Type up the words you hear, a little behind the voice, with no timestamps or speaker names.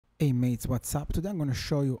Hey mates, what's up? Today I'm going to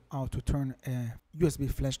show you how to turn a USB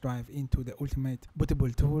flash drive into the ultimate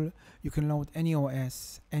bootable tool. You can load any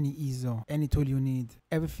OS, any ISO, any tool you need,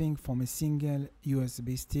 everything from a single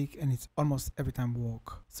USB stick, and it's almost every time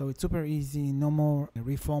work. So it's super easy, no more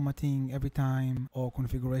reformatting every time or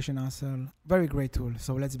configuration hassle. Very great tool,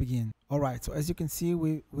 so let's begin. Alright, so as you can see,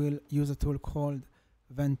 we will use a tool called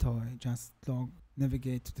Ventoy. Just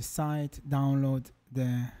navigate to the site, download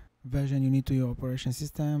the version you need to your operation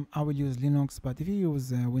system. I will use Linux, but if you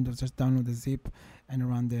use Windows, just download the zip and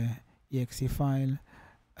run the exe file.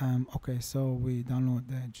 Okay, so we download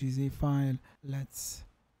the gz file. Let's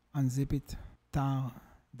unzip it,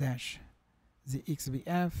 tar-the-xbf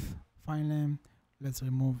file name. Let's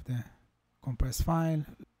remove the compressed file,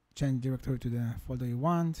 change directory to the folder you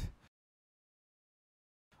want.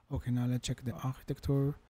 Okay, now let's check the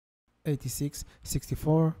architecture.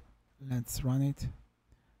 8664. Let's run it.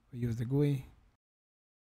 We use the GUI.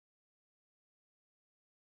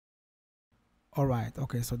 Alright,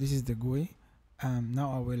 okay, so this is the GUI.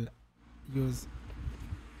 Now I will use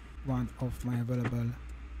one of my available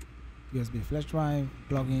USB flash drive,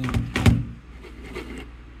 plug in,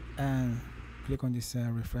 and click on this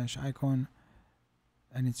refresh icon,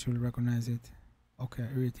 and it should recognize it. Okay,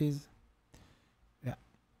 here it is. Yeah.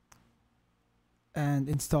 And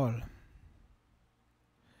install.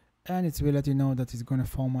 And it will let you know that it's going to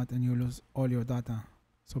format and you lose all your data,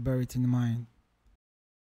 so bear it in mind.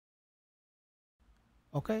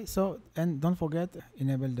 Okay, so and don't forget,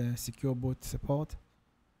 enable the secure boot support.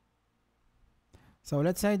 So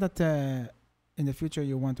let's say that in the future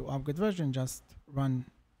you want to upgrade version, just run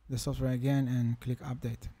the software again and click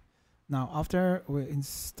update. Now after we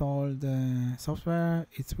install the software,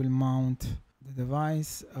 it will mount the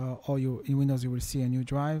device, or in Windows you will see a new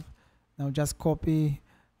drive. Now just copy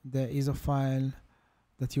the ISO file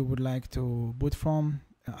that you would like to boot from.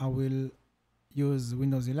 I will use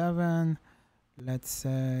Windows 11, let's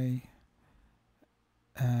say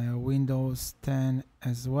Windows 10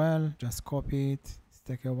 as well. Just copy it. It's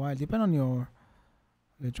take a while, depend on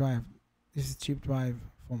the drive. This is cheap drive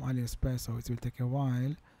from AliExpress, so it will take a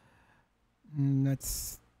while.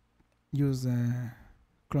 Let's use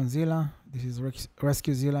Clonezilla. This is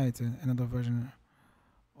RescueZilla. It's another version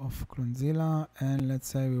of Clonezilla, and let's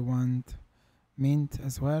say we want Mint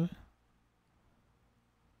as well.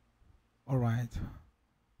 Alright,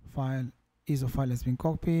 ISO file has been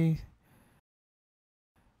copied.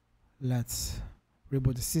 Let's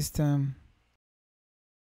reboot the system.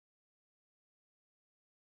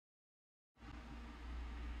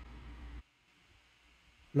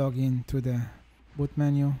 Log in to the boot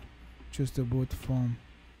menu, choose to boot from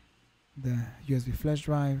the USB flash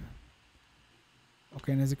drive.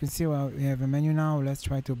 Okay, and as you can see, well, we have a menu now. Let's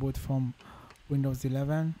try to boot from Windows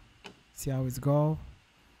 11. See how it goes.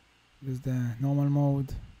 Use the normal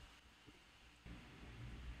mode.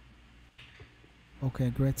 Okay,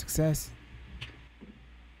 great success.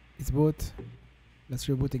 It's boot. Let's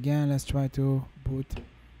reboot again. Let's try to boot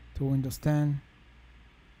to Windows 10.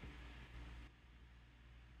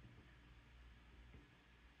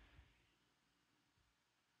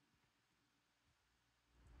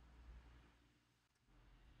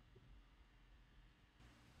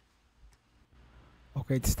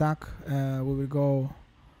 Okay, it's stuck. We'll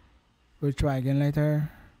try again later.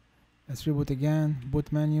 Let's reboot again.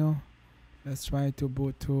 Boot menu. Let's try to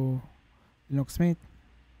boot to Linux Mint.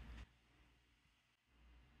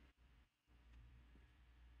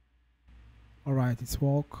 Alright, it's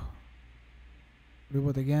work.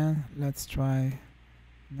 Reboot again. Let's try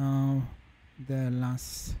now the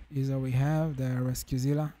last ISO we have, the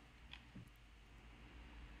RescueZilla.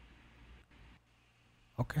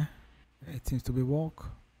 Okay. It seems to be work.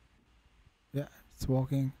 Yeah, it's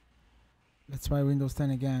working. Let's try Windows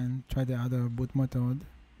 10 again. Try the other boot method.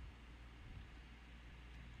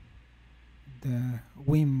 The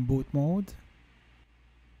Wim boot mode.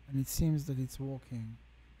 And it seems that it's working.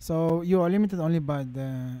 So you are limited only by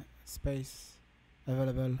the space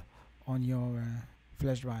available on your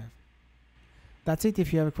flash drive. That's it.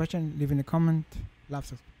 If you have a question, leave in a comment.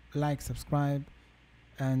 Like, subscribe,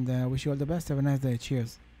 and wish you all the best. Have a nice day.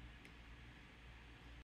 Cheers.